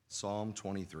Psalm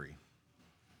 23.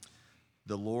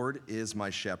 The Lord is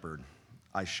my shepherd,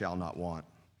 I shall not want.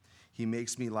 He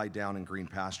makes me lie down in green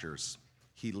pastures.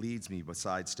 He leads me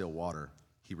beside still water.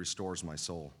 He restores my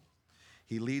soul.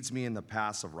 He leads me in the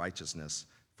paths of righteousness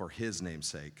for his name's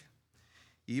sake.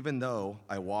 Even though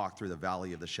I walk through the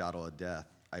valley of the shadow of death,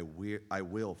 I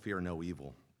will fear no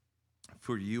evil,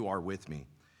 for you are with me.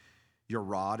 Your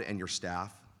rod and your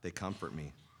staff, they comfort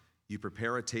me. You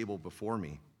prepare a table before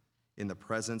me in the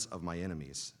presence of my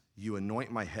enemies. You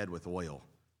anoint my head with oil.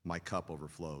 My cup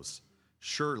overflows.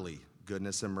 Surely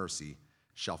goodness and mercy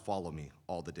shall follow me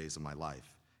all the days of my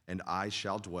life, and I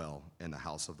shall dwell in the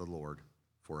house of the Lord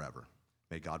forever.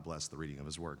 May God bless the reading of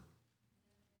his word.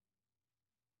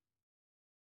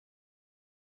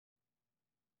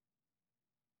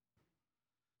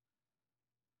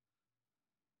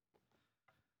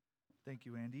 Thank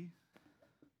you, Andy.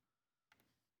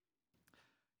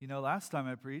 You know, last time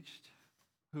I preached,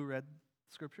 who read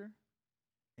scripture?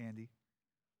 Andy.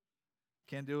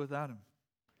 Can't do it without him.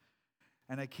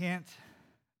 And I can't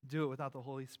do it without the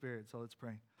Holy Spirit, so let's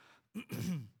pray.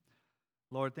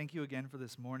 Lord, thank you again for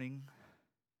this morning.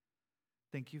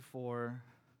 Thank you for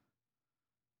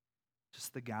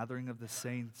just the gathering of the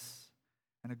saints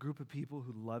and a group of people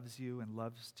who loves you and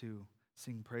loves to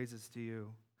sing praises to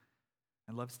you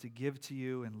and loves to give to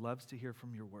you and loves to hear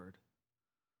from your word.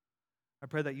 I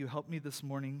pray that you help me this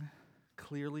morning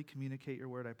clearly communicate your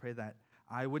word. I pray that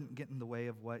I wouldn't get in the way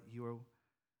of what you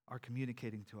are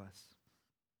communicating to us.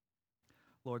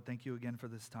 Lord, thank you again for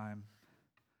this time.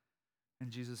 In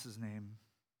Jesus' name,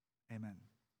 amen.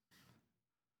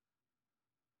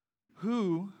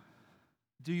 Who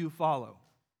do you follow?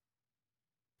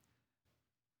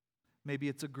 Maybe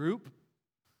it's a group.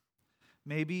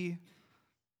 Maybe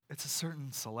it's a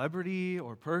certain celebrity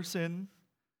or person.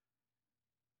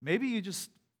 Maybe you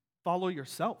just follow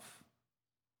yourself.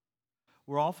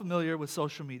 We're all familiar with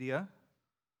social media.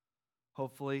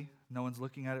 Hopefully, no one's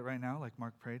looking at it right now like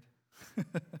Mark prayed.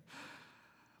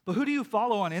 But who do you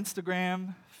follow on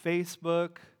Instagram,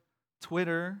 Facebook,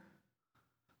 Twitter?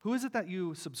 Who is it that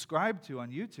you subscribe to on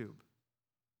YouTube?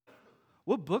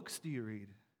 What books do you read?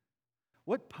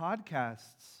 What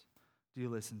podcasts do you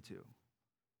listen to?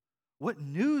 What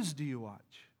news do you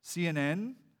watch?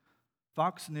 CNN,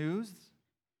 Fox News,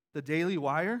 The Daily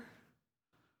Wire?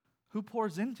 Who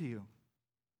pours into you?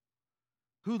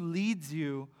 Who leads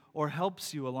you or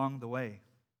helps you along the way?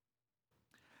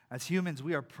 As humans,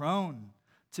 we are prone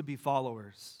to be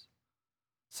followers.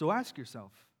 So ask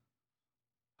yourself,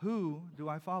 who do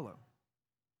I follow?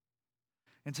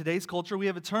 In today's culture, we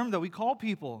have a term that we call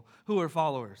people who are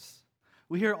followers.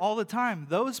 We hear all the time,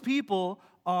 those people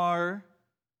are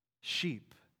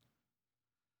sheep.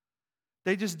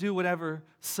 They just do whatever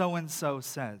so-and-so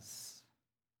says.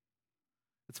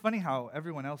 It's funny how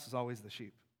everyone else is always the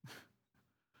sheep.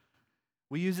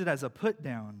 We use it as a put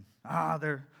down.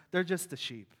 They're just a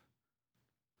sheep.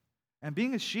 And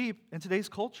being a sheep in today's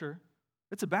culture,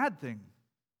 it's a bad thing.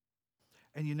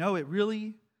 And you know, it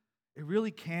really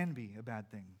can be a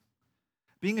bad thing.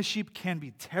 Being a sheep can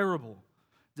be terrible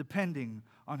depending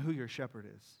on who your shepherd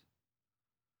is.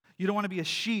 You don't want to be a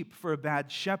sheep for a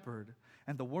bad shepherd,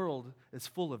 and the world is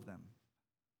full of them.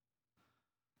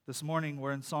 This morning,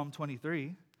 we're in Psalm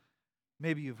 23.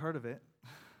 Maybe you've heard of it.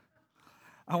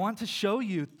 I want to show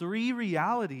you 3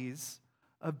 realities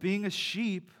of being a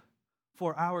sheep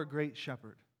for our great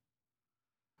shepherd.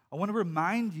 I want to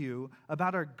remind you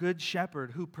about our good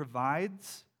shepherd who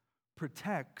provides,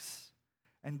 protects,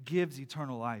 and gives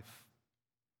eternal life.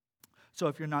 So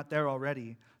if you're not there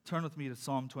already, turn with me to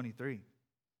Psalm 23.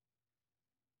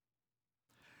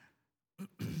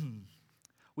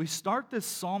 We start this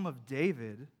Psalm of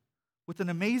David with an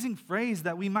amazing phrase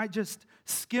that we might just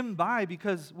skim by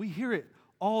because we hear it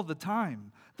all the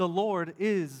time. The Lord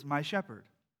is my shepherd.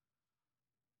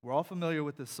 We're all familiar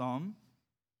with this psalm,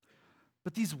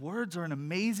 but these words are an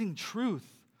amazing truth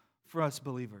for us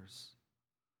believers.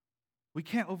 We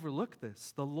can't overlook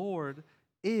this. The Lord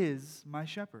is my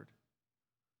shepherd.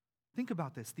 Think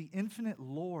about this. The infinite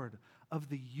Lord of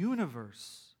the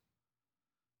universe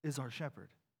is our shepherd.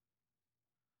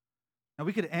 Now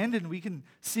we could end and we can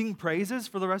sing praises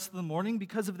for the rest of the morning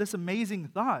because of this amazing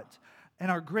thought. And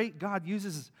our great God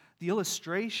uses the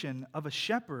illustration of a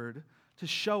shepherd to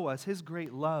show us his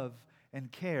great love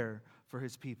and care for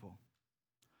his people.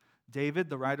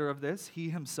 David, the writer of this, he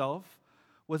himself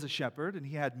was a shepherd and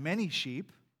he had many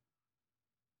sheep.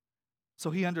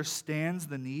 So he understands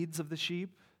the needs of the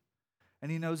sheep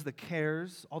and he knows the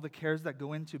cares, all the cares that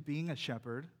go into being a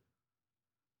shepherd.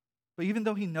 But even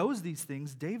though he knows these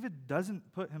things, David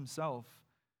doesn't put himself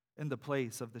in the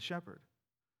place of the shepherd.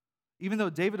 Even though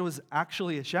David was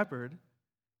actually a shepherd,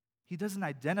 he doesn't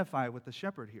identify with the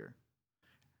shepherd here.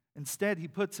 Instead, he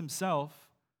puts himself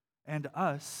and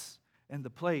us in the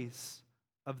place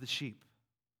of the sheep.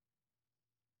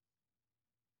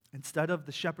 Instead of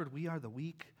the shepherd, we are the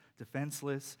weak,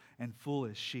 defenseless, and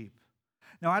foolish sheep.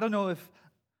 Now, I don't know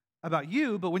about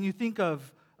you, but when you think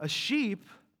of a sheep,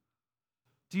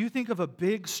 do you think of a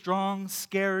big, strong,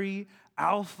 scary,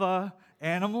 alpha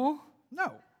animal?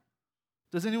 No.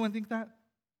 Does anyone think that?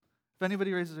 If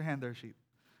anybody raises their hand, they're a sheep.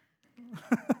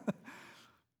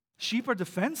 Sheep are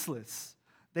defenseless.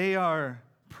 They are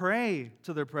prey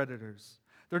to their predators.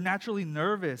 They're naturally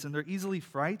nervous and they're easily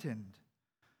frightened.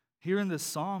 Here in this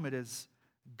psalm, it is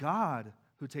God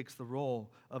who takes the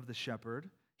role of the shepherd.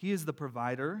 He is the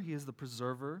provider, he is the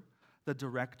preserver, the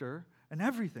director, and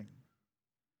everything.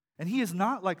 And he is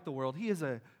not like the world. He is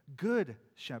a good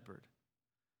shepherd.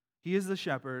 He is the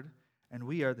shepherd, and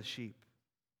we are the sheep.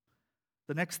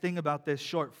 The next thing about this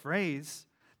short phrase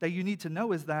that you need to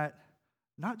know is that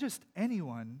not just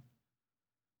anyone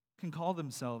can call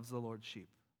themselves the Lord's sheep.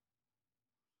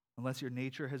 Unless your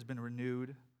nature has been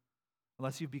renewed,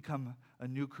 unless you've become a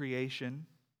new creation,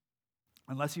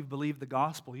 unless you've believed the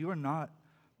gospel, you are not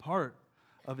part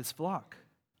of his flock.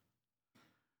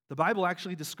 The Bible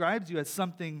actually describes you as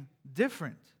something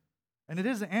different, and it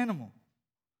is an animal.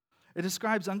 It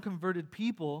describes unconverted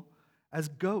people as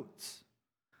goats,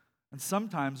 and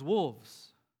sometimes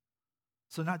wolves.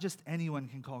 So not just anyone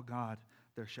can call God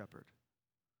their shepherd.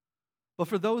 But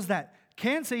for those that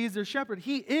can say he's their shepherd,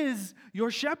 he is your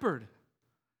shepherd.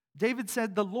 David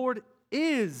said, "The Lord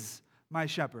is my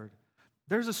shepherd."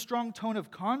 There's a strong tone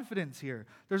of confidence here.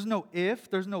 There's no if,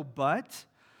 there's no but,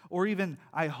 or even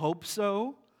I hope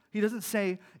so. He doesn't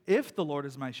say, if the Lord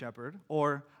is my shepherd,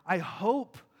 or I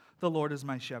hope the Lord is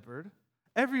my shepherd.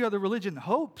 Every other religion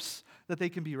hopes that they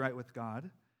can be right with God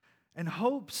and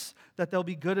hopes that they'll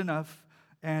be good enough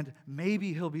and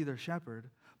maybe he'll be their shepherd.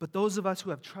 But those of us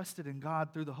who have trusted in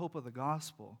God through the hope of the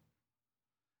gospel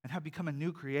and have become a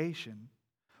new creation,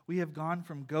 we have gone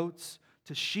from goats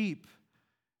to sheep,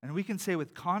 and we can say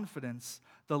with confidence,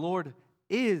 the Lord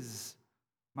is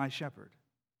my shepherd.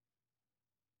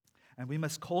 And we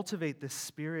must cultivate this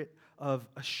spirit of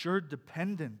assured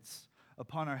dependence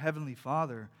upon our Heavenly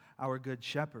Father, our Good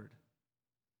Shepherd.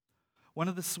 One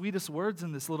of the sweetest words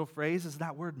in this little phrase is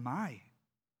that word, my.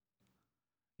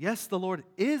 Yes, the Lord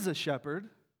is a shepherd,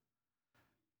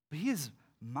 but he is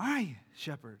my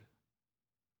shepherd.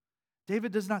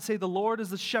 David does not say the Lord is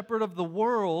the shepherd of the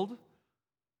world,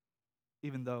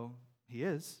 even though he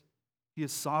is. He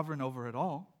is sovereign over it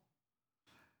all.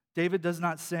 David does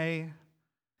not say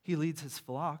he leads his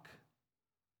flock,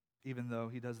 even though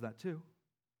he does that too.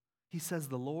 He says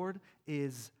the Lord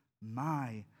is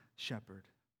my shepherd.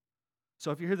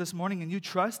 So if you're here this morning and you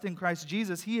trust in Christ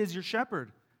Jesus, he is your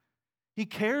shepherd. He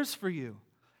cares for you.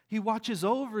 He watches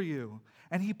over you,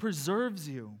 and he preserves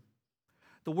you.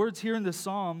 The words here in the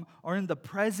psalm are in the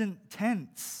present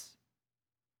tense,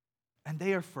 and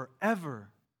they are forever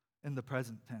in the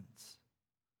present tense.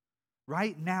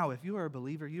 Right now, if you are a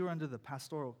believer, you are under the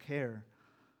pastoral care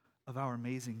of our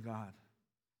amazing God.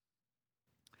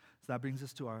 So that brings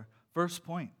us to our first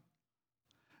point.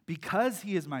 Because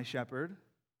he is my shepherd,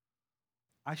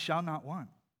 I shall not want.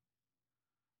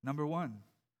 Number one,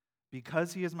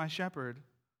 because he is my shepherd,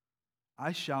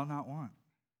 I shall not want.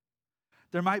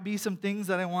 There might be some things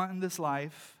that I want in this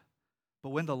life, but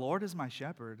when the Lord is my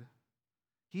shepherd,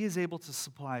 he is able to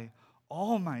supply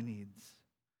all my needs,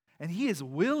 and he is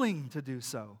willing to do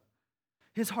so.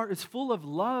 His heart is full of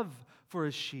love for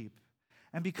his sheep,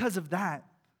 and because of that,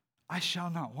 I shall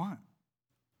not want.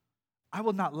 I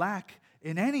will not lack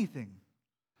in anything.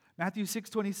 Matthew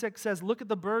 6:26 says, "Look at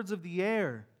the birds of the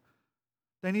air.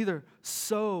 They neither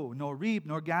sow nor reap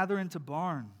nor gather into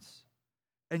barns,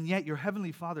 and yet your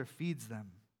heavenly Father feeds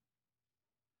them.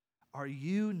 Are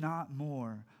you not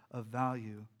more of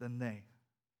value than they?"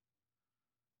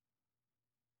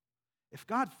 If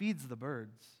God feeds the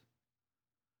birds,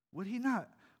 would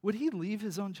he leave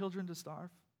his own children to starve?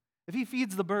 If he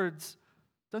feeds the birds,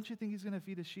 don't you think he's going to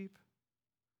feed his sheep?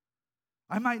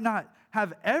 I might not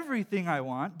have everything I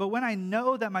want, but when I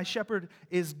know that my shepherd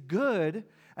is good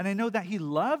and I know that he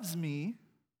loves me,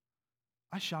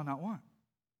 I shall not want.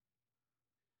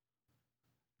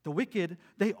 The wicked,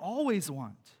 they always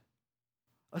want.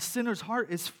 A sinner's heart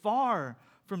is far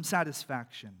from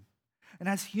satisfaction. And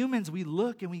as humans, we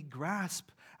look and we grasp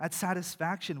at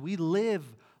satisfaction. We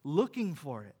live looking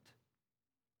for it.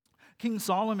 King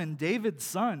Solomon, David's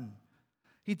son,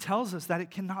 he tells us that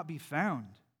it cannot be found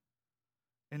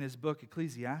in his book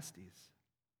Ecclesiastes.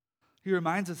 He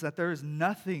reminds us that there is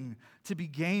nothing to be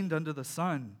gained under the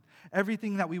sun.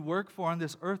 Everything that we work for on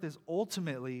this earth is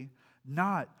ultimately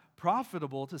not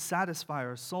profitable to satisfy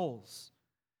our souls.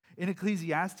 In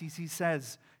Ecclesiastes, he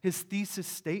says his thesis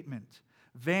statement,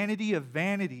 vanity of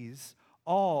vanities,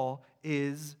 all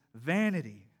is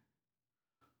vanity.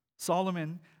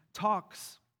 Solomon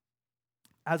talks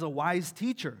as a wise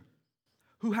teacher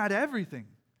who had everything.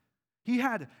 He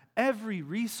had every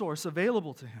resource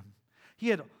available to him. He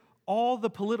had all the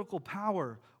political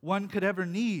power one could ever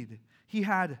need. He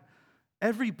had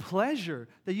every pleasure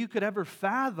that you could ever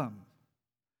fathom.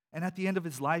 And at the end of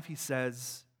his life, he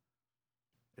says,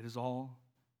 it is all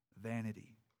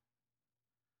vanity.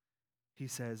 He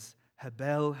says,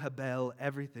 Hebel, Hebel,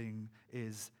 everything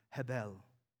is Hebel.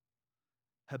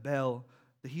 Hebel,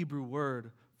 the Hebrew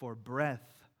word for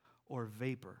breath or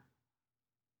vapor.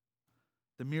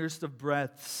 The merest of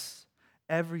breaths,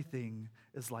 everything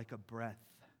is like a breath.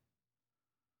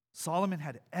 Solomon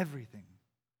had everything.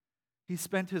 He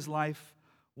spent his life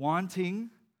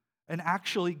wanting and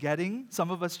actually getting.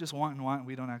 Some of us just want and want, and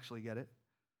we don't actually get it.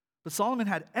 But Solomon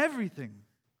had everything.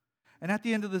 And at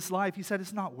the end of this life, he said,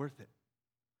 it's not worth it.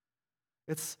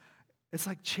 It's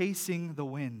like chasing the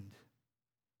wind.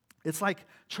 It's like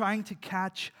trying to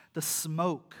catch the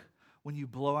smoke when you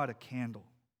blow out a candle.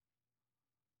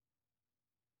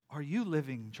 Are you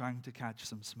living trying to catch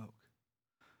some smoke?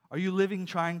 Are you living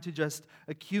trying to just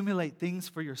accumulate things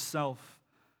for yourself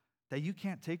that you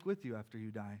can't take with you after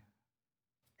you die?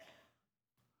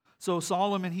 So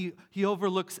Solomon, he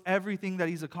overlooks everything that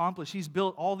he's accomplished. He's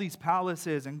built all these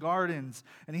palaces and gardens,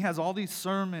 and he has all these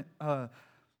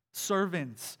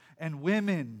servants and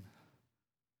women.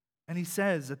 And he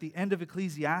says at the end of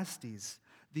Ecclesiastes,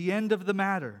 the end of the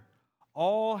matter,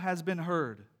 all has been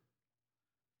heard.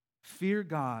 Fear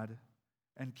God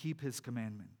and keep his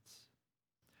commandments.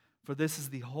 For this is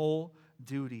the whole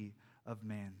duty of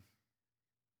man.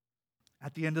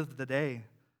 At the end of the day,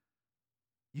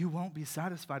 you won't be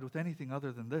satisfied with anything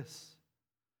other than this.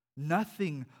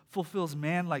 Nothing fulfills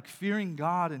man like fearing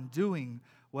God and doing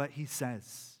what he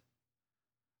says.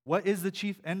 What is the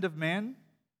chief end of man?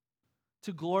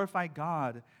 To glorify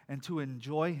God and to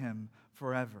enjoy him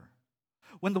forever.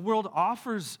 When the world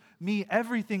offers me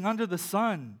everything under the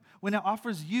sun, when it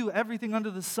offers you everything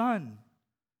under the sun,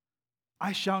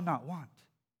 I shall not want.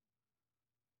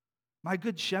 My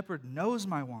good shepherd knows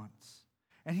my wants,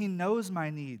 and he knows my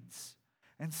needs,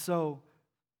 and so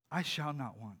I shall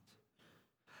not want.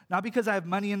 Not because I have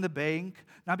money in the bank,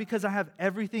 not because I have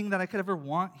everything that I could ever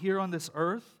want here on this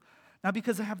earth, not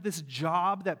because I have this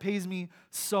job that pays me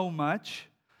so much,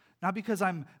 not because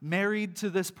I'm married to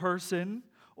this person,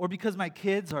 or because my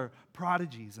kids are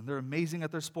prodigies and they're amazing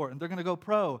at their sport and they're going to go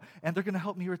pro and they're going to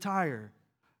help me retire.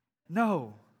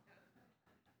 No.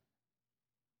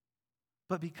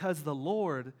 But because the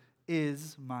Lord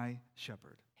is my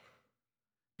shepherd.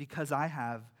 Because I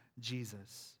have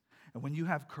Jesus. And when you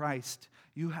have Christ,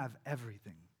 you have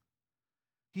everything.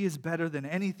 He is better than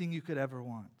anything you could ever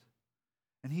want.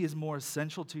 And he is more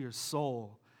essential to your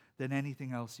soul than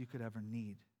anything else you could ever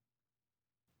need.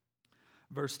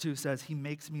 Verse 2 says, he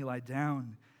makes me lie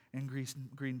down in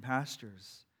green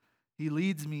pastures. He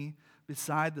leads me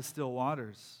beside the still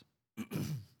waters.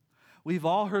 We've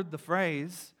all heard the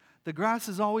phrase, the grass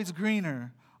is always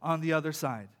greener on the other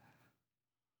side.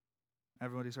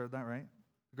 Everybody's heard that, right?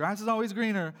 The grass is always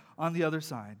greener on the other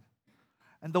side.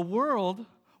 And the world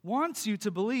wants you to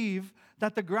believe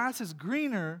that the grass is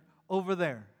greener over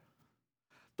there.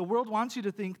 The world wants you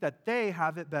to think that they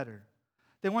have it better.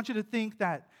 They want you to think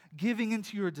that giving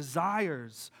into your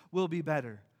desires will be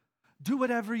better. Do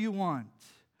whatever you want.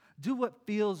 Do what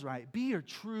feels right. Be your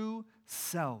true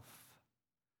self.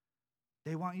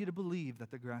 They want you to believe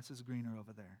that the grass is greener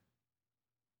over there.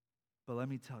 But let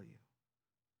me tell you,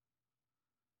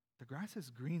 the grass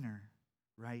is greener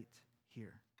right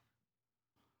here,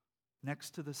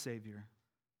 next to the Savior,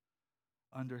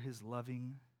 under his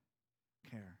loving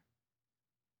care.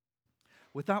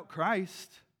 Without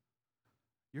Christ,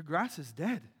 your grass is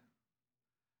dead.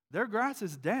 Their grass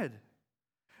is dead.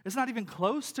 It's not even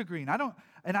close to green. I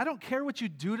don't care what you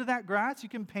do to that grass. You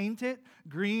can paint it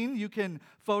green. You can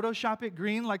Photoshop it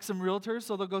green like some realtors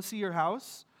so they'll go see your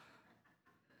house.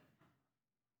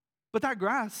 But that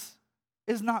grass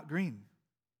is not green.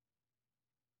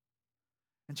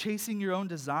 And chasing your own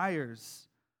desires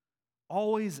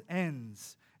always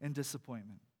ends in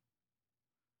disappointment.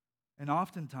 And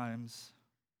oftentimes,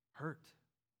 hurt.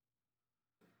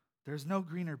 There's no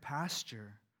greener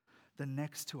pasture than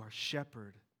next to our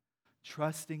shepherd,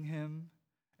 trusting him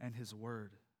and his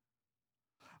word.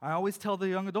 I always tell the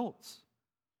young adults,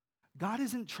 God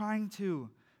isn't trying to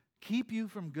keep you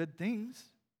from good things.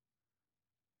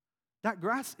 That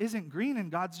grass isn't green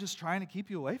and God's just trying to keep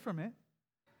you away from it.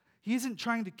 He isn't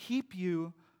trying to keep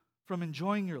you from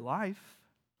enjoying your life.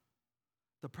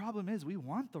 The problem is we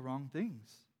want the wrong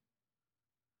things.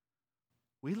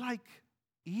 We like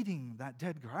eating that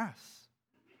dead grass,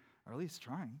 or at least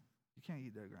trying. You can't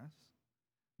eat dead grass.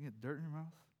 You get dirt in your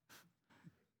mouth.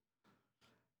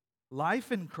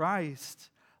 Life in Christ,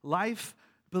 life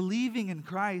believing in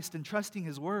Christ and trusting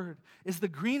His Word is the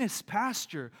greenest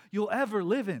pasture you'll ever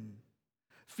live in.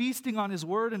 Feasting on His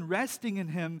Word and resting in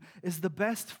Him is the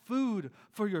best food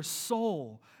for your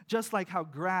soul, just like how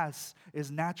grass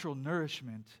is natural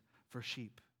nourishment for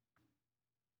sheep.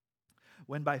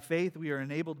 When by faith we are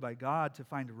enabled by God to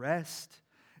find rest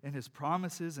in His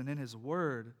promises and in His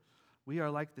Word, we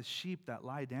are like the sheep that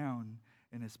lie down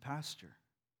in His pasture.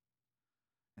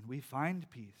 And we find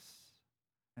peace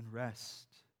and rest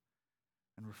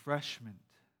and refreshment,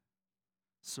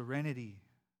 serenity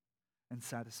and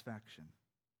satisfaction.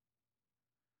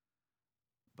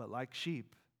 But like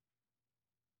sheep,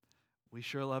 we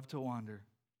sure love to wander.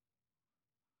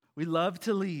 We love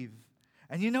to leave.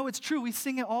 And you know it's true, we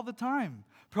sing it all the time.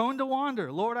 Prone to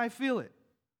wander, Lord, I feel it.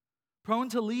 Prone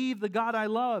to leave the God I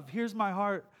love. Here's my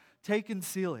heart, take and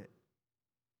seal it.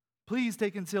 Please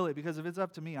take and seal it, because if it's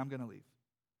up to me, I'm going to leave.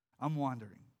 I'm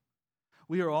wandering.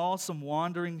 We are all some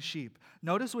wandering sheep.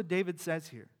 Notice what David says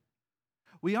here.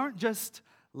 We aren't just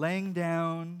laying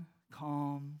down,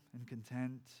 calm and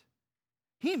content.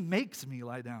 He makes me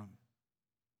lie down.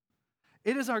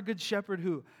 It is our good shepherd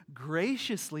who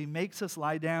graciously makes us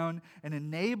lie down and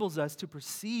enables us to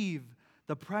perceive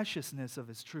the preciousness of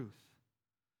His truth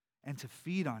and to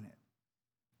feed on it.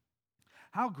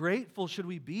 How grateful should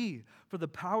we be for the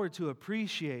power to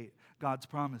appreciate God's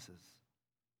promises?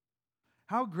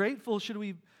 How grateful should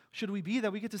we be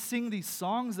that we get to sing these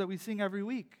songs that we sing every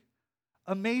week?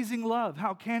 Amazing love,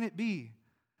 how can it be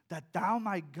that thou,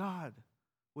 my God,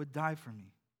 would die for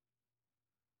me?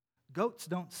 Goats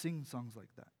don't sing songs like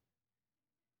that.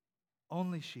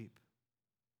 Only sheep.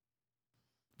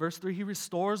 Verse 3, He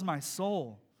restores my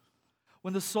soul.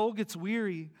 When the soul gets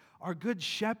weary, our good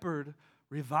shepherd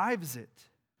revives it.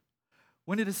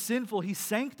 When it is sinful, He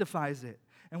sanctifies it.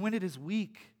 And when it is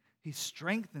weak, He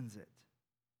strengthens it.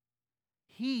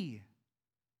 He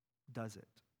does it.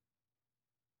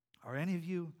 Are any of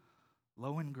you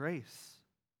low in grace?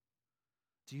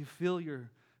 Do you feel your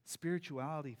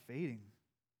spirituality fading?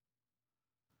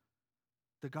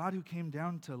 The God who came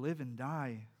down to live and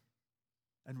die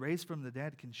and raise from the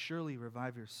dead can surely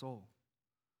revive your soul.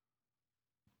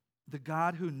 The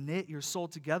God who knit your soul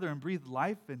together and breathed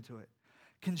life into it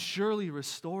can surely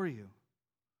restore you.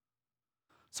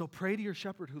 So pray to your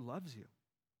shepherd who loves you.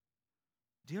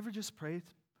 Do you ever just pray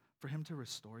for Him to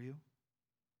restore you?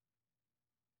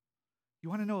 You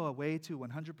want to know a way to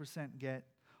 100% get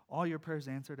all your prayers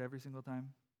answered every single time?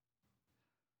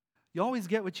 You always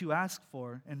get what you ask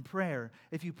for in prayer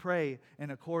if you pray in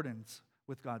accordance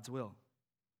with God's will.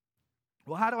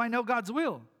 Well, how do I know God's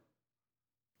will?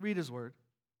 Read His Word.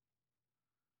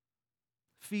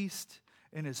 Feast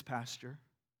in His pasture.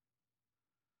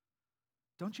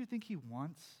 Don't you think He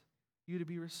wants you to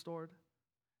be restored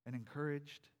and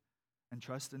encouraged and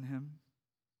trust in Him?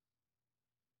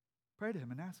 Pray to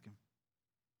Him and ask Him.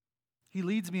 He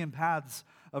leads me in paths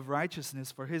of righteousness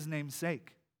for His name's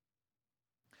sake.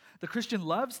 The Christian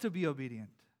loves to be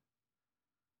obedient,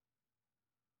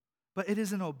 but it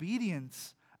is an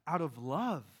obedience out of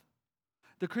love.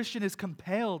 The Christian is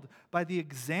compelled by the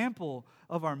example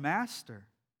of our Master.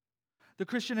 The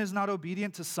Christian is not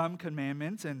obedient to some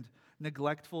commandments and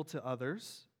neglectful to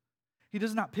others. He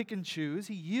does not pick and choose.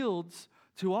 He yields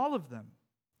to all of them.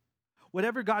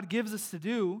 Whatever God gives us to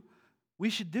do,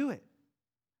 we should do it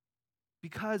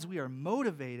because we are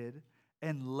motivated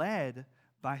and led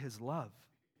by His love.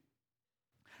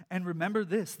 And remember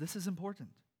this is important.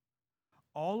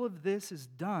 All of this is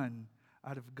done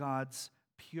out of God's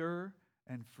pure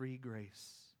and free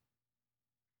grace.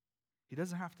 He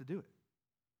doesn't have to do it.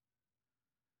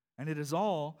 And it is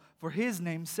all for His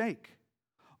name's sake.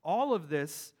 All of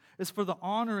this is for the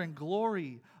honor and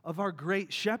glory of our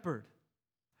great shepherd,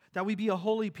 that we be a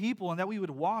holy people and that we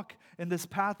would walk in this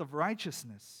path of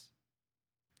righteousness.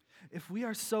 If we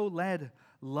are so led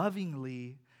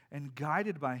lovingly and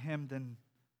guided by Him, then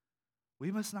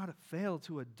we must not fail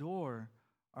to adore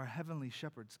our heavenly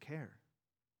shepherd's care.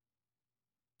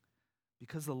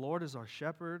 Because the Lord is our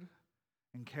shepherd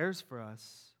and cares for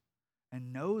us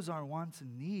and knows our wants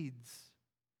and needs,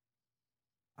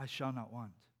 I shall not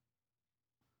want.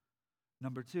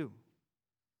 Number 2,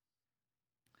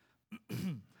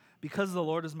 because the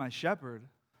Lord is my shepherd,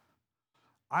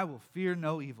 I will fear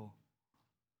no evil.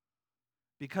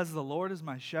 Because the Lord is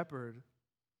my shepherd,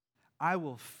 I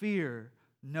will fear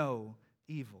no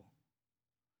evil.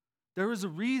 There is a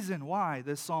reason why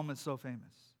this psalm is so famous.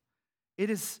 It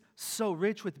is so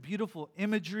rich with beautiful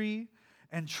imagery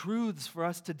and truths for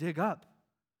us to dig up.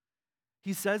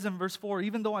 He says in verse 4,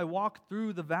 even though I walk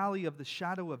through the valley of the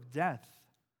shadow of death,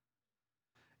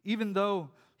 even though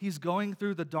he's going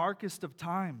through the darkest of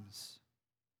times,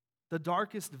 the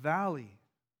darkest valley,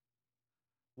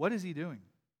 what is he doing?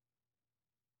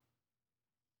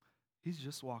 He's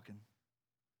just walking.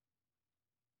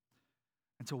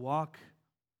 And to walk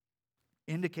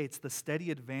indicates the steady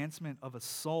advancement of a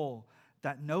soul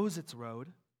that knows its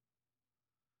road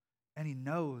and he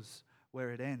knows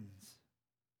where it ends.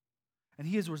 And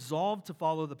he is resolved to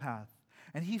follow the path.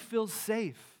 And he feels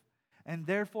safe. And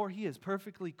therefore he is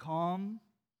perfectly calm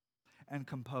and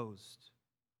composed.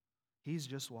 He's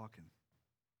just walking.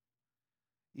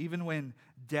 Even when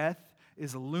death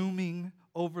is looming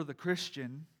over the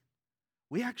Christian,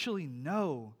 we actually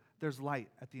know there's light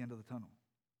at the end of the tunnel.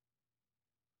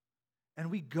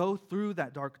 And we go through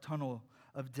that dark tunnel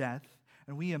of death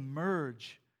and we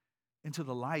emerge into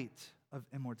the light of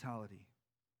immortality.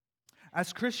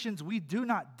 As Christians, we do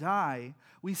not die,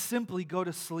 we simply go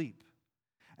to sleep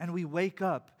and we wake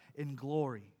up in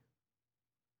glory.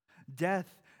 Death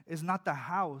is not the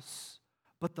house,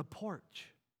 but the porch.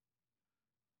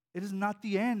 It is not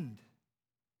the end.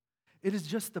 It is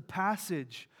just the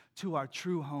passage to our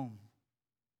true home.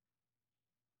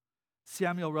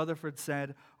 Samuel Rutherford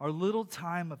said, our little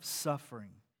time of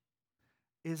suffering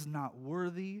is not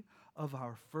worthy of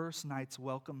our first night's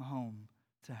welcome home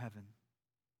to heaven.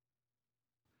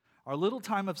 Our little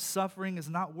time of suffering is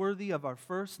not worthy of our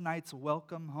first night's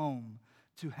welcome home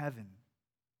to heaven.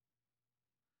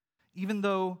 Even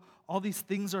though all these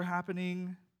things are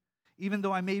happening, even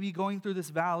though I may be going through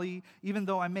this valley, even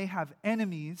though I may have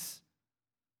enemies,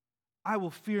 I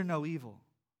will fear no evil.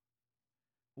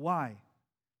 Why?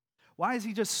 Why is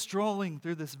he just strolling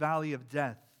through this valley of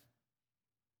death?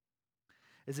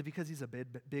 Is it because he's a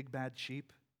big bad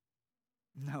sheep?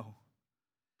 No.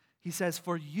 He says,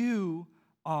 for you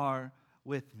are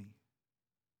with me.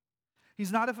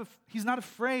 He's not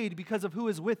afraid because of who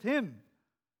is with him.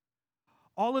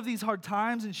 All of these hard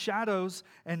times and shadows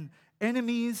and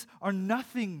enemies are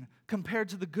nothing compared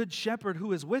to the good shepherd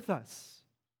who is with us.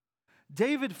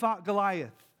 David fought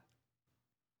Goliath.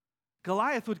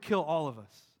 Goliath would kill all of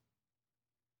us.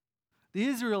 The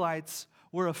Israelites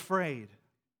were afraid.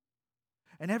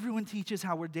 And everyone teaches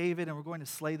how we're David and we're going to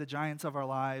slay the giants of our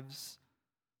lives.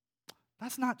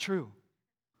 That's not true.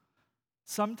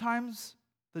 Sometimes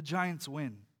the giants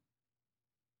win.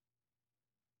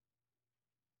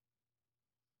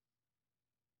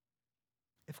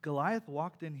 If Goliath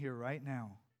walked in here right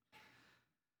now,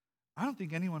 I don't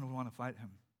think anyone would want to fight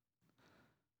him.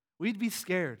 We'd be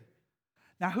scared.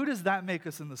 Now, who does that make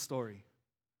us in the story?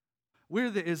 We're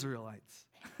the Israelites.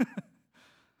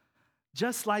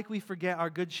 Just like we forget our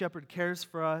good shepherd cares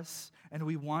for us and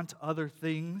we want other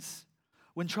things,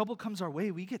 when trouble comes our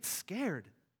way, we get scared.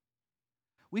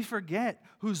 We forget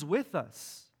who's with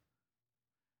us.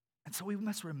 And so we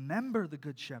must remember the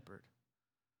good shepherd.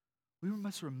 We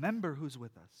must remember who's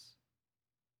with us.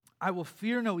 I will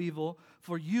fear no evil,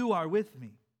 for you are with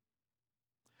me.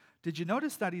 Did you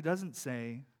notice that he doesn't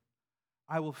say,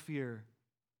 I will fear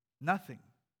nothing?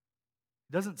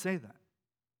 He doesn't say that.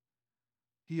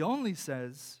 He only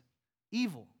says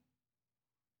evil.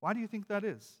 Why do you think that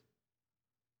is?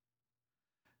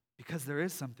 Because there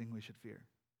is something we should fear.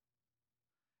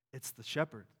 It's the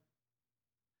shepherd.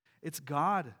 It's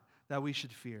God that we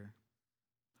should fear.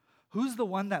 Who's the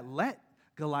one that let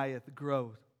Goliath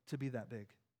grow to be that big?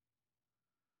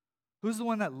 Who's the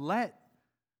one that let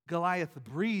Goliath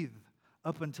breathe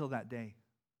up until that day?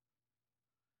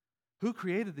 Who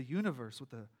created the universe with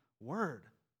the word?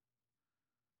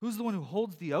 Who's the one who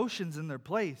holds the oceans in their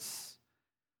place?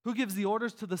 Who gives the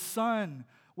orders to the sun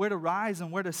where to rise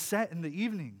and where to set in the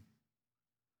evening?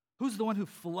 Who's the one who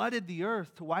flooded the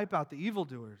earth to wipe out the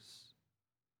evildoers?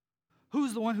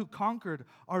 Who's the one who conquered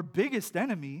our biggest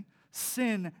enemy,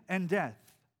 sin and death?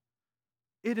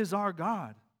 It is our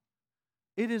God.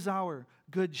 It is our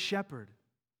good shepherd.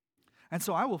 And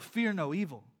so I will fear no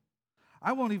evil.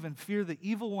 I won't even fear the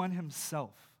evil one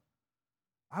himself.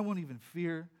 I won't even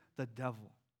fear the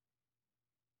devil.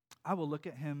 I will look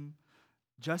at him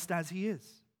just as he is,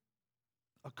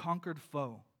 a conquered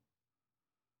foe,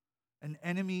 an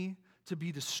enemy to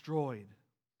be destroyed.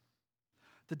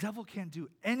 The devil can't do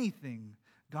anything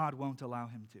God won't allow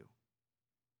him to.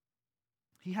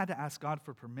 He had to ask God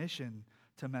for permission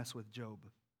to mess with Job.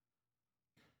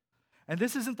 And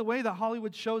this isn't the way that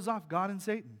Hollywood shows off God and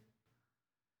Satan.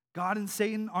 God and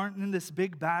Satan aren't in this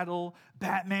big battle,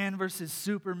 Batman versus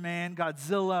Superman,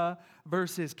 Godzilla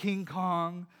versus King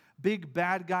Kong, big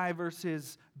bad guy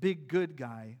versus big good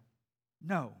guy.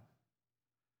 No.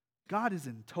 God is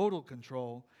in total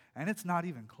control, and it's not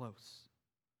even close.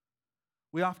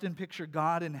 We often picture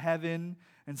God in heaven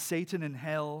and Satan in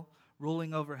hell,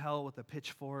 ruling over hell with a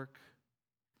pitchfork.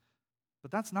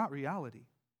 But that's not reality.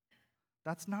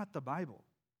 That's not the Bible.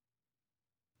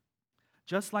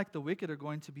 Just like the wicked are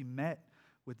going to be met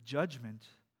with judgment,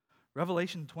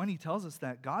 Revelation 20 tells us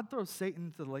that God throws Satan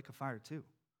into the lake of fire too,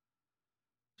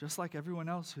 just like everyone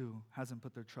else who hasn't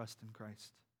put their trust in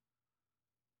Christ.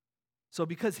 So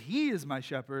because He is my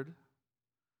shepherd,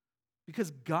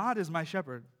 because God is my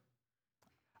shepherd,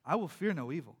 I will fear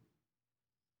no evil.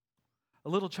 A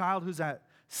little child who's at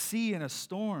sea in a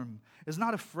storm is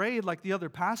not afraid like the other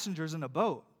passengers in a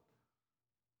boat.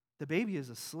 The baby is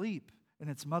asleep in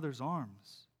its mother's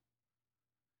arms.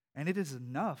 And it is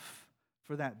enough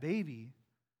for that baby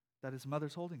that his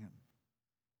mother's holding him.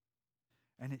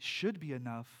 And it should be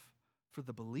enough for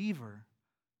the believer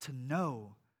to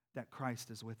know that Christ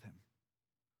is with him.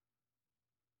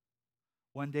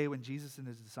 One day when Jesus and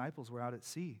his disciples were out at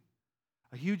sea,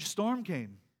 a huge storm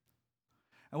came.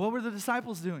 And what were the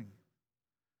disciples doing?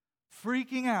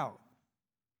 Freaking out.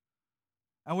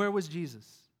 And where was Jesus?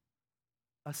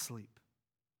 Asleep.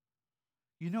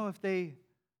 You know, if they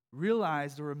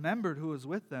realized or remembered who was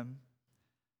with them,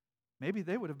 maybe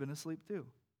they would have been asleep too.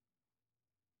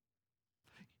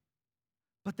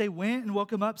 But they went and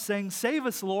woke him up saying, "Save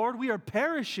us, Lord, we are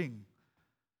perishing."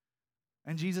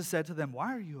 And Jesus said to them,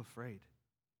 "Why are you afraid,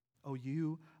 O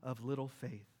you of little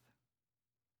faith?"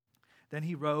 Then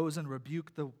he rose and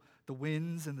rebuked the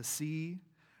winds and the sea,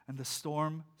 and the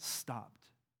storm stopped.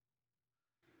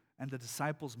 And the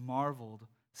disciples marveled,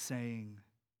 saying,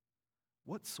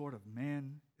 "What sort of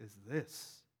man is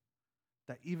this,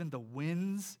 that even the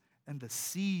winds and the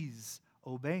seas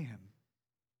obey him?"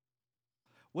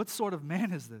 What sort of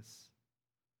man is this?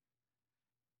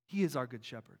 He is our good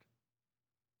shepherd.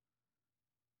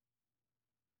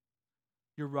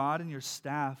 Your rod and your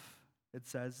staff, it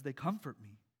says, they comfort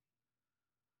me.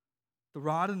 The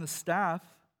rod and the staff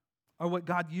are what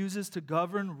God uses to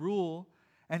govern, rule,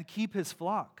 and keep his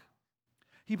flock.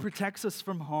 He protects us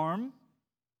from harm,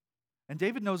 and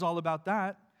David knows all about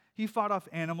that. He fought off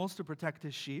animals to protect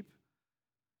his sheep.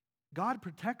 God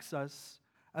protects us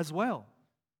as well.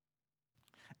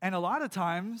 And a lot of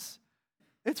times,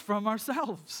 it's from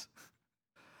ourselves.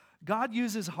 God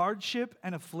uses hardship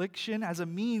and affliction as a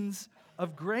means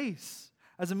of grace,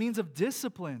 as a means of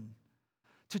discipline,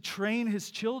 to train his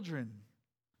children,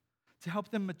 to help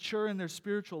them mature in their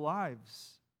spiritual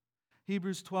lives.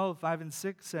 Hebrews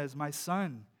 12:5-6 says, "My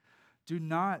son, do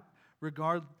not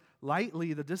regard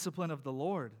lightly the discipline of the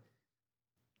Lord,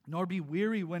 nor be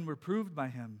weary when reproved by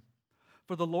him.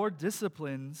 For the Lord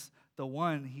disciplines the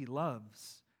one he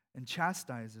loves, and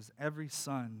chastises every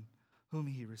son whom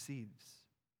he receives."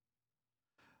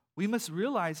 We must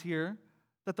realize here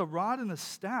that the rod and the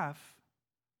staff,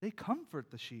 they comfort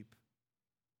the sheep.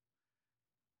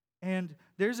 And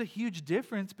there's a huge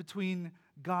difference between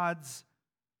God's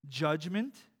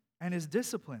judgment and his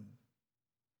discipline.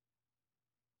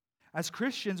 As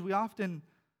Christians,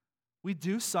 we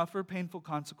do suffer painful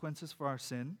consequences for our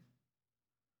sin,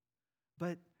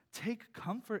 but take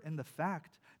comfort in the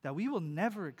fact that we will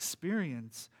never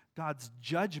experience God's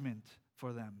judgment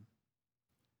for them.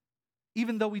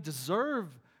 Even though we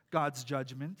deserve God's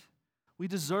judgment, we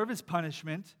deserve his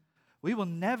punishment, we will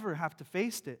never have to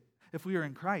face it if we are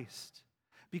in Christ,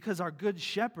 because our good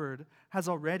shepherd has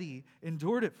already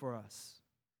endured it for us.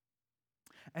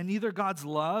 And neither God's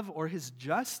love or his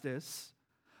justice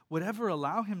would ever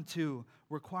allow him to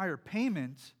require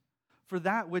payment for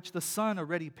that which the Son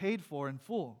already paid for in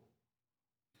full.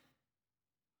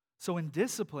 So in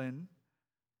discipline,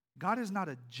 God is not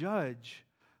a judge,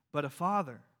 but a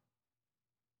father.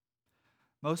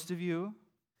 Most of you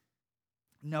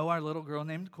know our little girl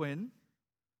named Quinn.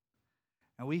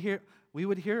 And we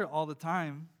would hear it all the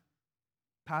time,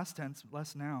 past tense,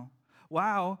 less now.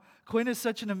 "Wow, Quinn is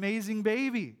such an amazing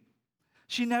baby.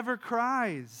 She never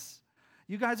cries.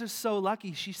 You guys are so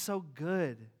lucky. She's so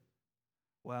good."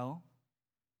 Well,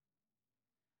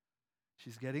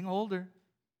 she's getting older.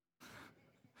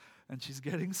 And she's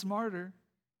getting smarter.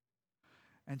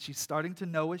 And she's starting to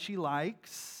know what she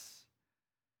likes.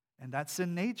 And that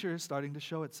sin nature is starting to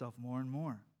show itself more and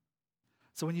more.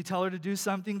 So when you tell her to do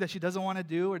something that she doesn't want to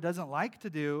do or doesn't like to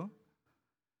do,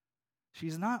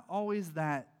 she's not always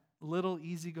that little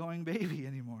easygoing baby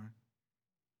anymore.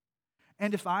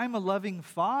 And if I'm a loving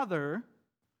father,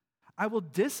 I will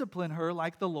discipline her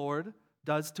like the Lord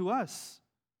does to us.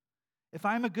 If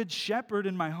I'm a good shepherd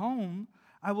in my home,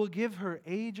 I will give her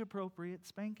age-appropriate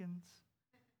spankings,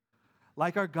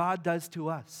 like our God does to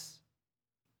us.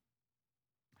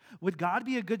 Would God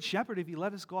be a good shepherd if he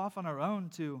let us go off on our own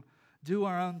to do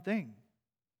our own thing?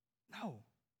 No.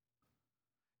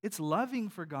 It's loving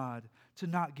for God to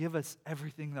not give us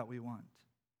everything that we want.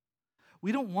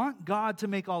 We don't want God to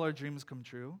make all our dreams come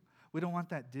true. We don't want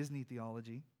that Disney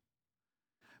theology.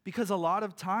 Because a lot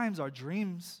of times our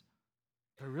dreams,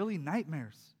 they're really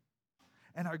nightmares.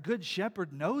 And our good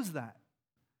shepherd knows that.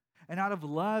 And out of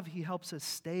love, he helps us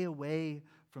stay away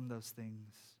from those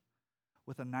things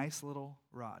with a nice little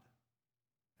rod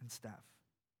and staff.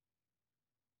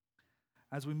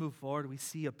 As we move forward, we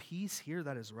see a peace here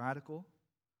that is radical.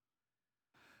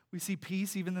 We see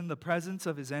peace even in the presence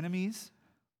of his enemies.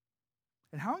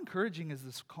 And how encouraging is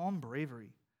this calm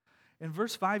bravery? In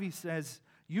verse 5, he says,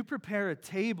 "You prepare a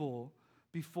table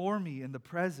before me in the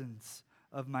presence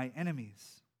of my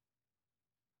enemies."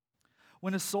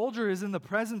 When a soldier is in the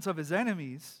presence of his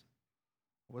enemies,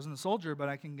 I wasn't a soldier, but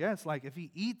I can guess, like if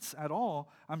he eats at all,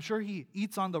 I'm sure he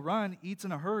eats on the run, eats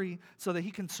in a hurry, so that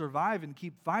he can survive and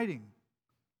keep fighting.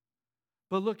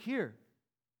 But look here,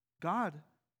 God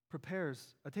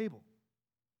prepares a table.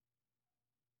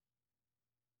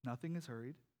 Nothing is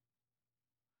hurried.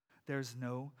 There's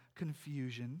no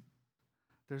confusion.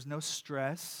 There's no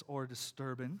stress or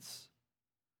disturbance.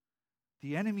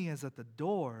 The enemy is at the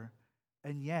door,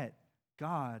 and yet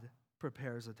God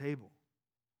prepares a table.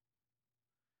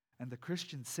 And the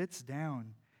Christian sits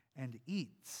down and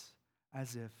eats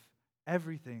as if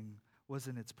everything was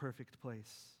in its perfect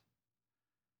place.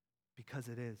 Because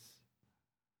it is.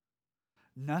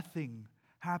 Nothing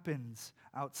happens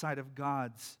outside of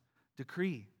God's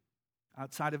decree,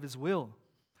 outside of his will.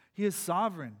 He is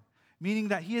sovereign, meaning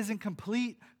that he is in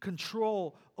complete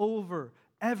control over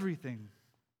everything.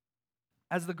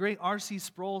 As the great R.C.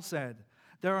 Sproul said,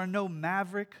 there are no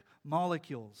maverick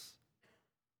molecules.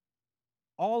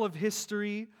 All of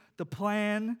history, the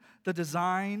plan, the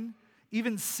design,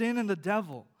 even sin and the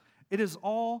devil, it is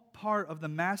all part of the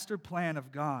master plan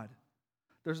of God.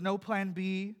 There's no plan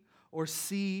B or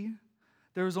C.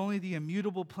 There is only the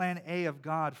immutable plan A of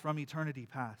God from eternity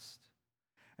past.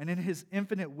 And in his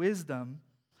infinite wisdom,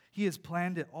 he has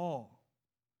planned it all.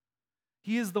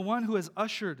 He is the one who has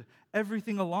ushered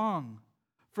everything along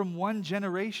from one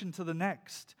generation to the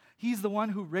next. He's the one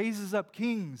who raises up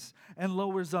kings and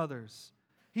lowers others.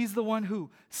 He's the one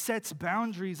who sets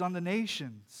boundaries on the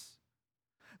nations.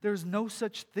 There's no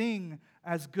such thing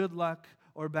as good luck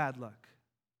or bad luck.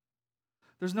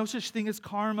 There's no such thing as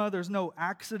karma. There's no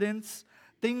accidents.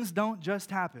 Things don't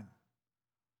just happen.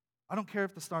 I don't care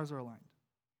if the stars are aligned.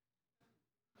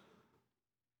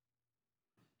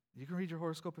 You can read your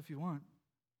horoscope if you want.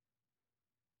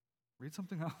 Read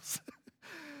something else.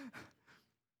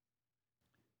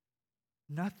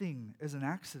 Nothing is an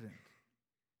accident.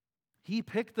 He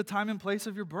picked the time and place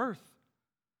of your birth.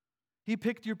 He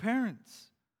picked your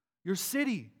parents, your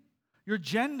city, your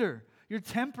gender, your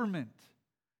temperament,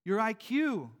 your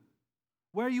IQ,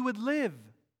 where you would live,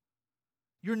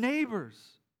 your neighbors,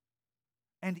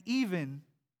 and even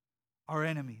our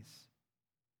enemies.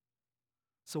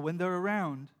 So when they're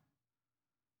around,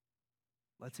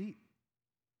 let's eat.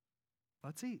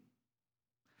 Let's eat.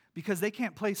 Because they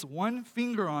can't place one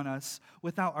finger on us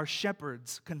without our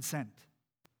shepherd's consent.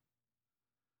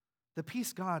 The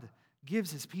peace God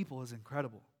gives his people is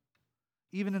incredible,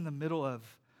 even in the middle of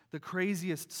the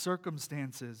craziest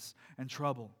circumstances and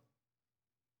trouble.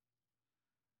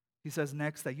 He says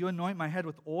next that you anoint my head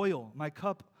with oil, my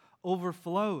cup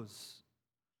overflows.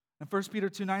 And 1 Peter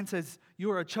 2:9 says,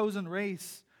 you are a chosen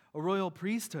race, a royal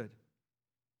priesthood.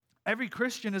 Every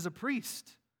Christian is a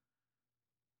priest.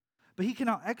 But he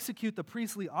cannot execute the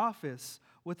priestly office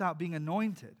without being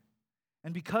anointed.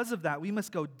 And because of that, we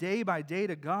must go day by day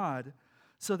to God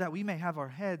so that we may have our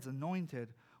heads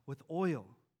anointed with oil.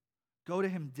 Go to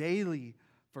him daily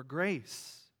for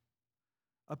grace.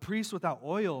 A priest without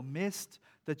oil missed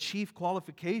the chief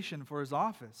qualification for his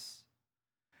office.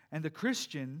 And the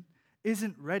Christian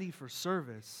isn't ready for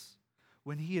service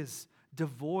when he is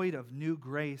devoid of new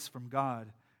grace from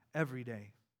God every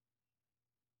day.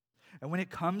 And when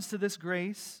it comes to this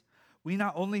grace, we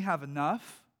not only have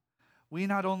enough, we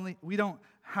don't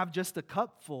have just a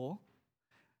cup full.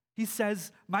 He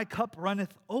says, my cup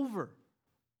runneth over.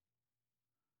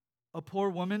 A poor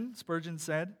woman, Spurgeon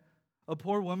said, a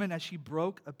poor woman, as she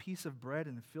broke a piece of bread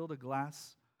and filled a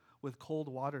glass with cold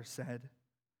water, said,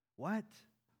 what?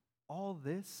 All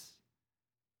this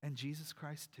and Jesus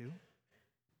Christ too?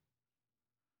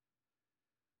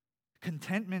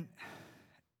 Contentment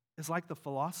is like the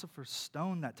philosopher's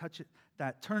stone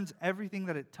that turns everything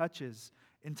that it touches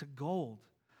into gold.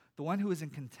 The one who is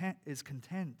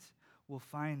content will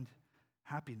find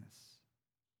happiness.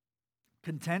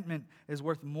 Contentment is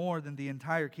worth more than the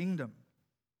entire kingdom.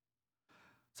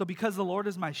 So because the Lord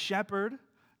is my shepherd,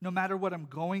 no matter what I'm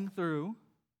going through,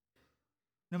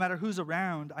 no matter who's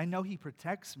around, I know He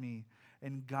protects me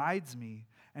and guides me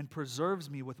and preserves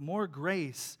me with more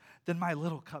grace than my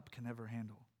little cup can ever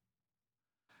handle.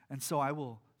 And so I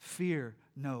will fear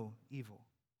no evil.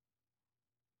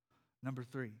 Number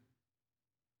 3,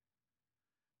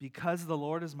 because the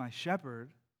Lord is my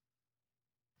shepherd,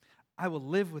 I will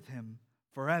live with Him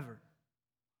forever.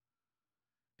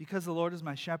 Because the Lord is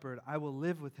my shepherd, I will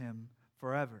live with Him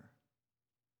forever.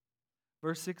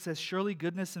 Verse 6 says, surely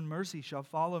goodness and mercy shall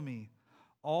follow me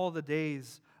all the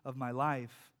days of my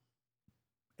life,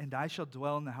 and I shall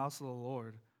dwell in the house of the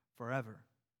Lord forever.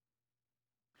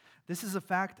 This is a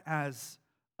fact as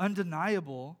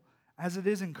undeniable as it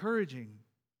is encouraging.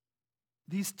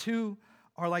 These two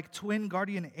are like twin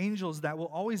guardian angels that will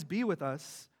always be with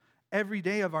us every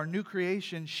day of our new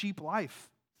creation sheep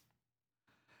life.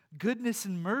 Goodness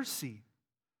and mercy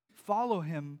follow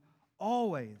him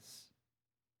always,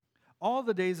 all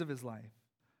the days of his life.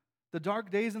 The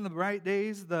dark days and the bright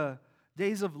days, the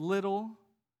days of little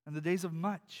and the days of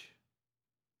much,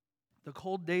 the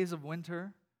cold days of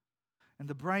winter and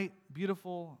the bright,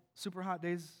 beautiful, super hot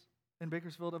days in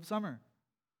Bakersfield of summer.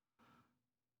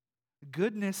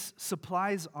 Goodness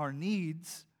supplies our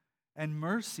needs, and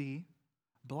mercy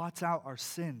blots out our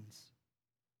sins.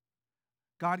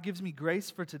 God gives me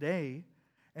grace for today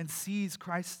and sees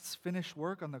Christ's finished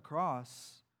work on the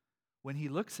cross when He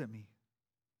looks at me.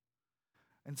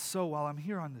 And so while I'm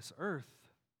here on this earth,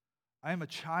 I am a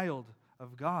child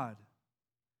of God.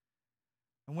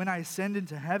 And when I ascend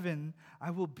into heaven, I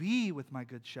will be with my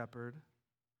good shepherd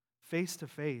face to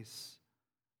face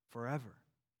forever.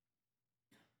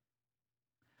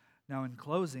 Now, in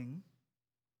closing,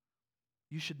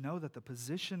 you should know that the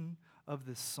position of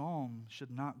this psalm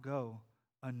should not go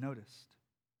unnoticed.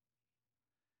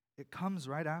 It comes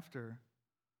right after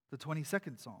the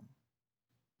 22nd psalm,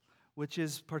 which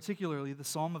is particularly the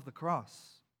Psalm of the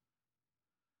Cross.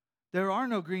 There are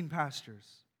no green pastures.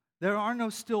 There are no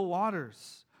still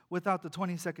waters without the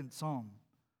 22nd psalm.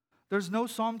 There's no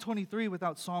Psalm 23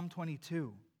 without Psalm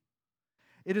 22.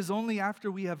 It is only after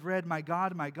we have read, my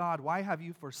God, why have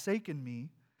you forsaken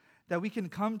me?" that we can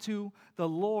come to the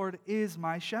Lord is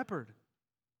my shepherd.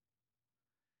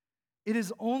 It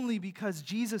is only because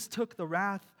Jesus took the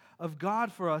wrath of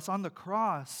God for us on the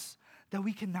cross that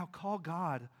we can now call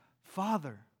God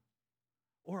Father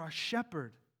or our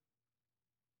shepherd.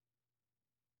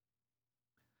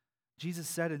 Jesus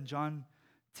said in John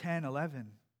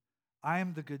 10:11, "I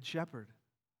am the good shepherd.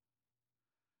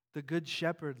 The good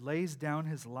shepherd lays down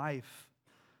his life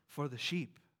for the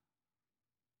sheep."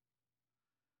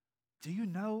 Do you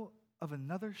know of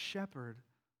another shepherd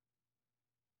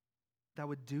that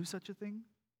would do such a thing?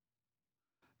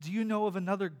 Do you know of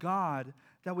another God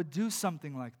that would do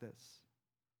something like this?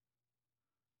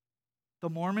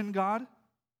 The Mormon God?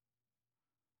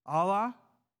 Allah?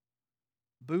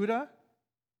 Buddha?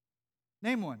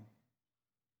 Name one.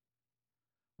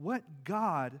 What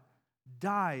God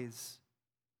dies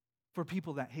for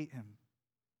people that hate him?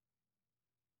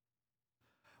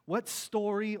 What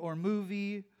story or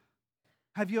movie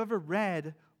have you ever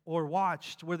read or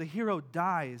watched where the hero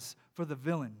dies for the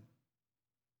villain?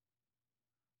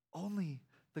 Only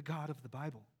the God of the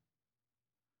Bible.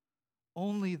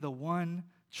 Only the one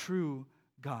true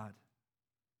God.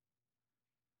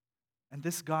 And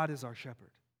this God is our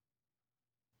shepherd.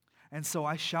 And so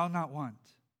I shall not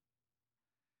want.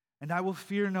 And I will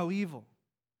fear no evil.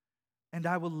 And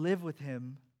I will live with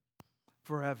him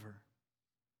forever.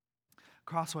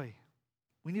 Crossway,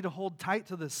 we need to hold tight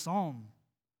to this psalm.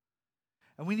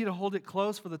 And we need to hold it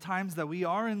close for the times that we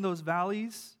are in those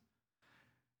valleys,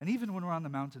 and even when we're on the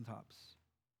mountaintops.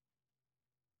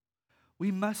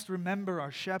 We must remember our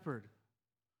shepherd.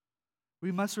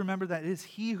 We must remember that it is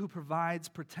he who provides,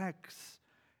 protects,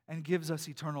 and gives us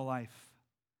eternal life.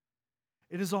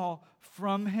 It is all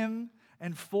from him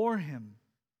and for him.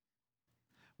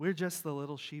 We're just the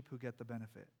little sheep who get the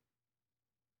benefit.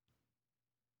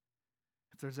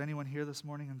 If there's anyone here this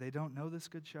morning and they don't know this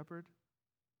good shepherd,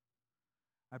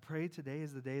 I pray today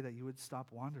is the day that you would stop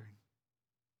wandering.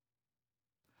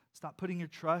 Stop putting your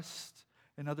trust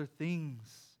in other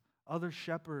things, other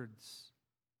shepherds.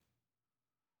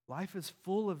 Life is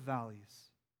full of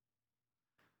valleys.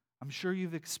 I'm sure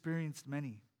you've experienced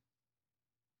many.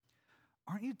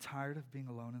 Aren't you tired of being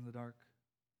alone in the dark?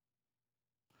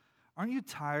 Aren't you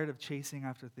tired of chasing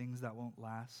after things that won't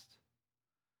last?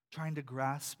 Trying to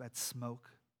grasp at smoke?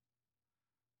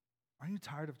 Aren't you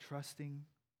tired of trusting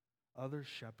other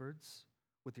shepherds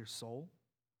with your soul?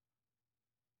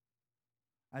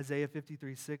 Isaiah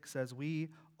 53:6 says,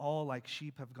 "We all like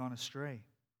sheep have gone astray.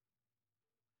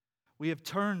 We have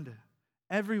turned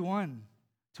everyone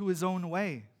to his own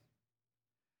way.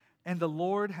 And the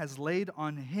Lord has laid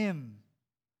on him,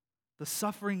 the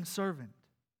suffering servant,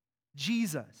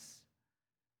 Jesus,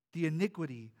 the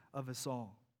iniquity of us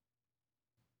all."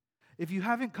 If you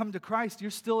haven't come to Christ, you're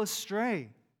still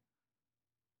astray.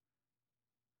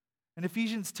 And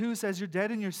Ephesians 2 says you're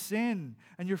dead in your sin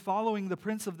and you're following the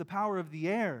prince of the power of the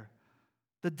air,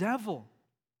 the devil.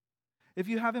 If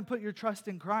you haven't put your trust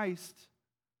in Christ,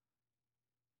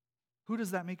 who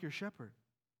does that make your shepherd?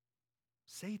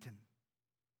 Satan.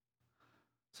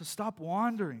 So stop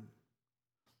wandering.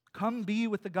 Come be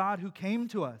with the God who came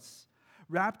to us,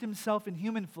 wrapped himself in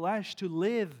human flesh to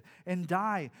live and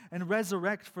die and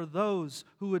resurrect for those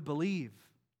who would believe.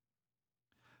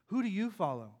 Who do you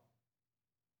follow?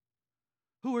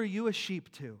 Who are you a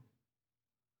sheep to?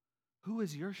 Who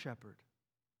is your shepherd?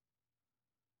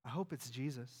 I hope it's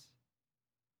Jesus.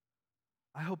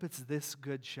 I hope it's this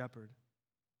good shepherd.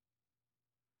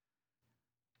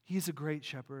 He's a great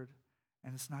shepherd,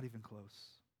 and it's not even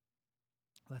close.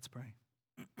 Let's pray.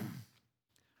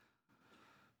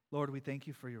 Lord, we thank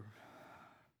you for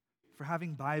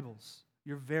having Bibles,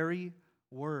 your very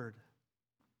word.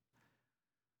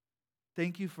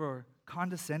 Thank you for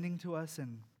condescending to us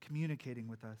and communicating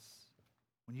with us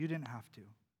when you didn't have to.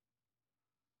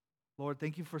 Lord,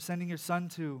 thank you for sending your Son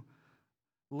to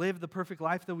live the perfect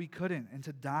life that we couldn't and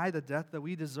to die the death that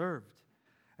we deserved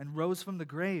and rose from the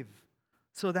grave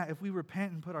so that if we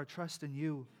repent and put our trust in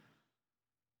you,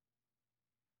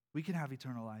 we can have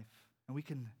eternal life and we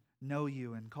can know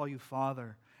you and call you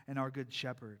Father and our good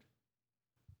shepherd.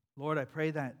 Lord, I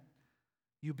pray that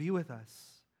you be with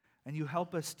us and you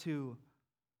help us to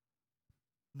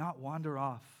not wander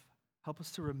off. Help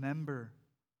us to remember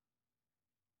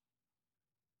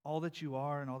all that you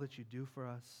are and all that you do for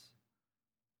us.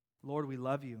 Lord, we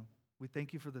love you. We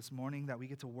thank you for this morning that we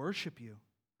get to worship you.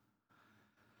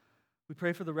 We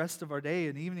pray for the rest of our day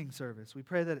and evening service. We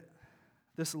pray that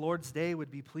this Lord's Day would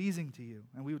be pleasing to you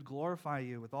and we would glorify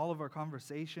you with all of our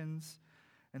conversations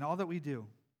and all that we do.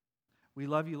 We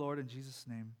love you, Lord, in Jesus'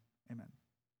 name. Amen.